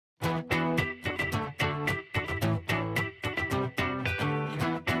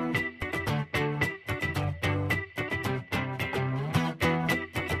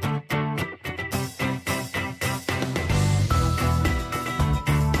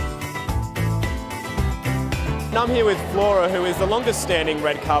And I'm here with Flora, who is the longest standing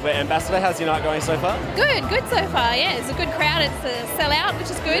Red Carpet Ambassador. How's your night going so far? Good so far, yeah. It's a good crowd, it's a sellout,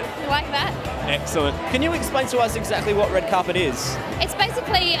 which is good. We like that. Excellent. Can you explain to us exactly what Red Carpet is? It's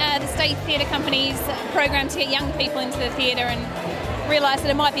basically the state theatre company's program to get young people into the theatre and realise that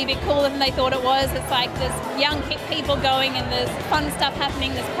it might be a bit cooler than they thought it was. It's like there's young hip people going and there's fun stuff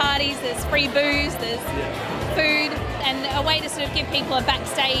happening, there's parties, there's free booze, there's food, and a way to sort of give people a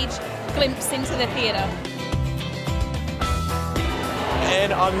backstage glimpse into the theatre.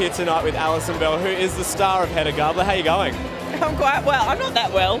 And I'm here tonight with Alison who is the star of Hedda Gabler. How are you going? I'm quite well. I'm not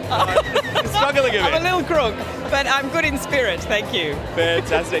that well. Struggling a bit. I'm a little crook, but I'm good in spirit. Thank you.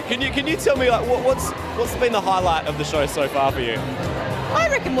 Fantastic. Can you tell me like what's been the highlight of the show so far for you? I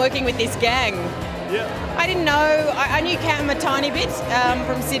reckon working with this gang. Yeah. I didn't know. I knew Cam a tiny bit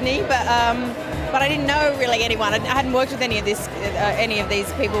from Sydney, but I didn't know really anyone. I hadn't worked with any of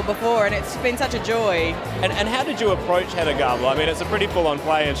these people before, and it's been such a joy. And how did you approach Hedda Gabler? I mean, it's a pretty full-on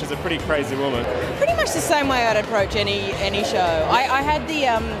play, and she's a pretty crazy woman. Pretty much the same way I'd approach any show. I had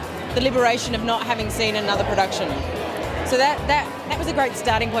the liberation of not having seen another production, so that was a great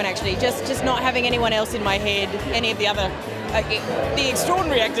starting point actually. Just not having anyone else in my head, any of the other the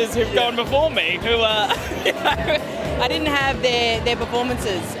extraordinary actors who've gone before me, who I didn't have their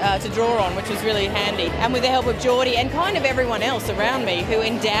performances to draw on, which was really handy. And with the help of Geordie and kind of everyone else around me who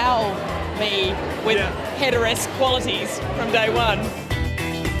endow me with Hedda-esque qualities from day one.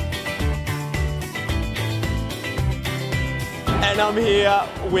 And I'm here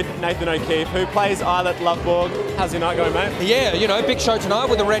with Nathan O'Keefe, who plays Eilert Lovborg. How's your night going, mate? Yeah, you know, big show tonight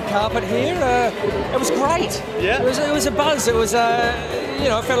with the red carpet here. It was great. Yeah. It was a buzz. It was, you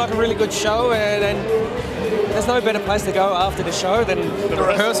know, it felt like a really good show, and there's no better place to go after the show than the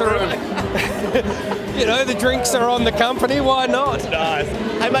rehearsal room. You know, the drinks are on the company, why not? Nice.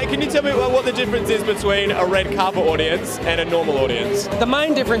 Hey mate, can you tell me what the difference is between a red carpet audience and a normal audience? The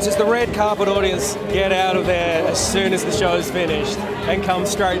main difference is the red carpet audience get out of there as soon as the show's finished and come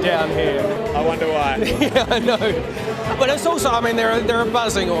straight down here. I wonder why. Yeah, I know. But it's also, I mean, they're a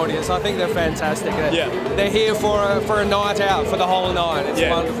buzzing audience. I think they're fantastic. They're here for a night out, for the whole night. It's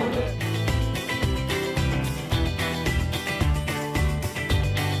wonderful.